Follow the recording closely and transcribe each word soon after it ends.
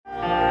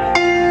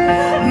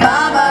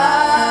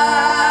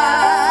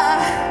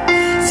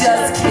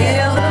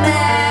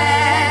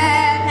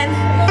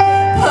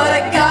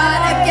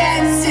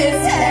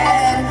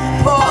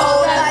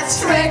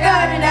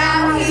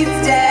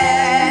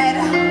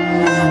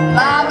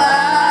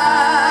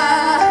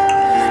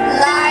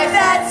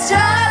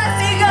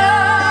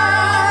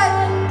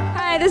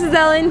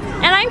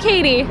I'm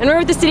Katie, and we're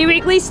with the City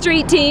Weekly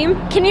Street Team.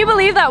 Can you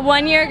believe that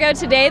 1 year ago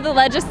today, the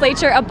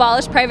legislature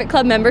abolished private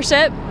club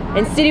membership?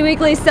 And City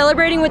Weekly is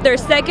celebrating with their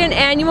 2nd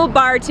annual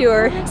bar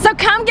tour. So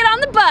come get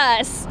on the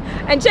bus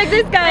and check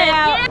this guy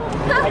out.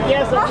 I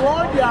guess I'm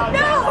long y'all.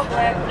 No!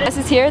 The bus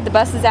is here, the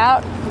bus is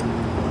out.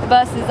 The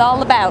bus is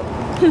all about.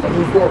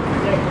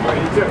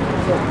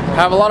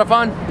 Have a lot of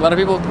fun. A lot of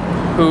people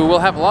who will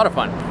have a lot of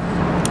fun.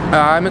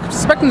 I'm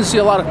expecting to see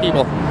a lot of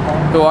people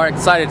who are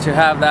excited to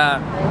have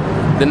the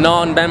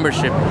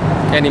non-membership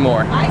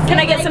anymore. Can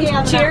I get some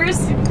cheers?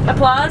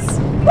 Applause?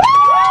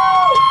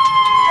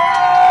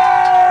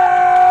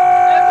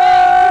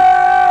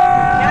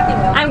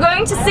 I'm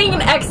going to sing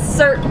an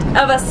excerpt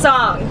of a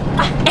song,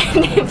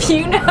 and if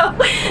you know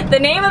the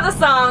name of the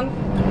song,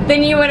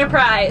 then you win a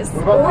prize.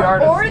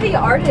 Or the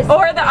artist.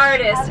 Or the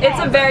artist. Okay. It's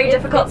a very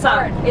difficult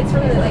song. It's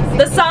from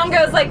the song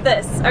goes like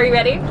this. Are you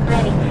ready?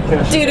 Ready.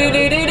 Do do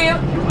do do do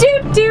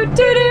do do do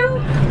do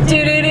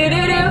do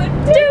do do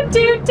do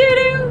do do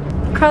do.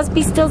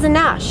 Crosby, Stills and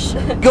Nash.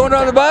 Going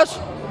on the bus?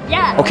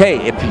 Yeah.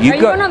 Okay, if you Are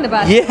you going on the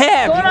bus?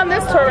 Yeah. Going on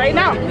this tour right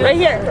now. Right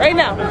here. Right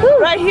now.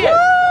 Right here.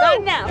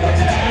 Right now.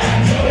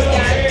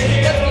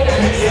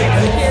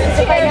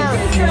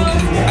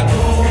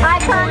 Eye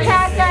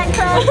contact, eye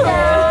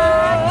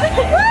contact.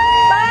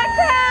 Bye,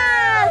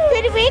 Cross.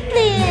 City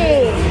Weekly.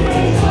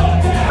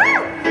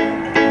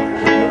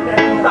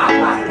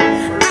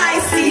 I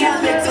see a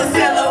little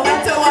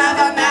silhouette of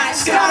a match.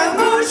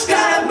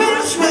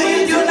 Scaramouche, will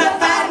you do the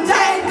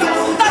fandango?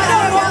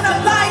 Thunder on the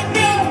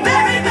lightning,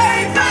 very,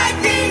 very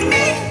frightening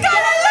me.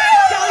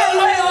 Galileo!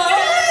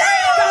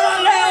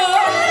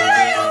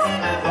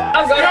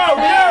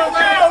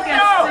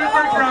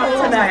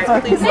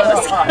 Please let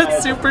us get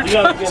super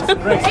drunk.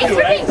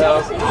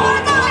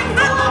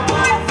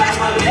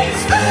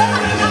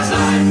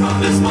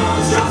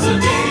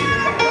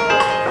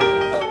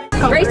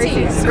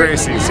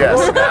 Gracie's, yes.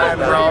 And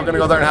we're all going to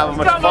go there and have a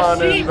bunch of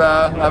fun and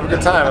have a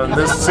good time. And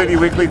this City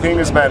Weekly thing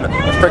has been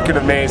freaking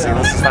amazing.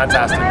 This is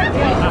fantastic.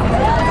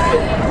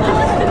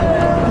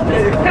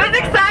 Who's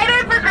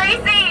excited for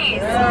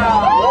Gracie's?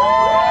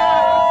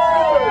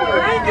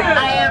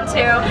 I am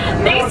too.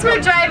 Thanks for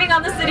driving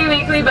on the City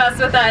Weekly bus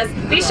with us.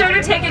 Be sure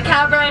to take a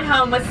cab ride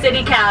home with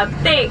City Cab.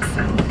 Thanks.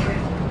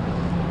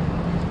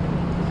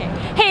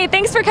 Hey,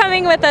 thanks for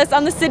coming with us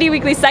on the City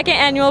Weekly 2nd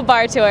annual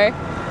bar tour.